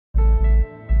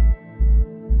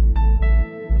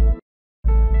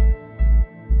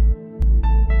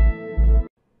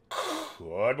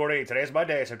Good morning. Today's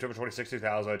Monday, September 26,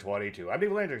 2022. I'm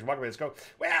David Landry. Welcome to this go.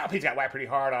 Well, Pete's got whacked pretty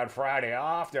hard on Friday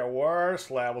off their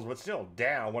worst levels, but still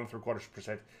down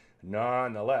 1.75%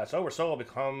 nonetheless. Oversold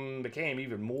became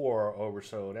even more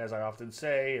oversold. As I often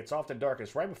say, it's often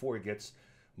darkest right before it gets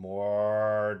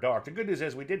more dark. The good news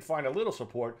is we did find a little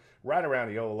support right around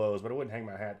the old lows, but I wouldn't hang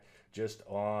my hat just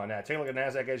on that. Take a look at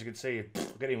NASDAQ. As you can see,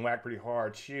 getting whacked pretty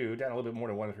hard too. Down a little bit more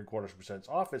than 1.75%. It's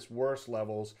off its worst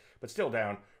levels, but still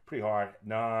down pretty hard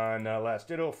nonetheless.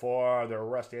 Ditto for the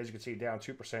rest. As you can see, down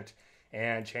 2%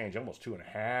 and change, almost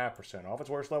 2.5%. Off its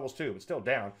worst levels too, but still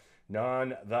down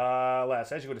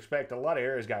nonetheless. As you would expect, a lot of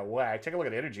areas got whacked. Take a look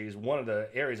at energies. One of the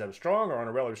areas that was stronger on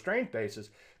a relative strength basis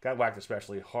got whacked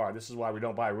especially hard. This is why we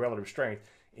don't buy relative strength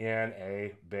in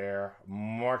a bear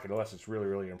market unless it's really,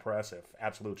 really impressive.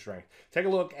 Absolute strength. Take a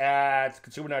look at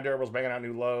consumer non-durables banging out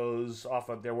new lows off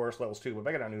of their worst levels too, but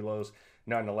banging out new lows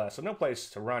nonetheless. So no place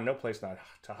to run, no place not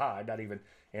to hide, not even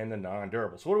in the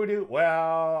non-durables. So what do?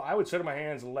 Well, I would sit on my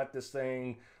hands and let this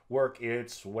thing work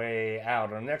its way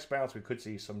out. On the next bounce, we could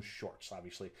see some shorts,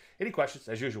 obviously. Any questions?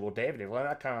 As usual, Dave at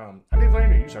DaveLandry.com. I'm Dave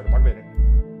Landry. You start the market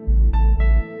minute.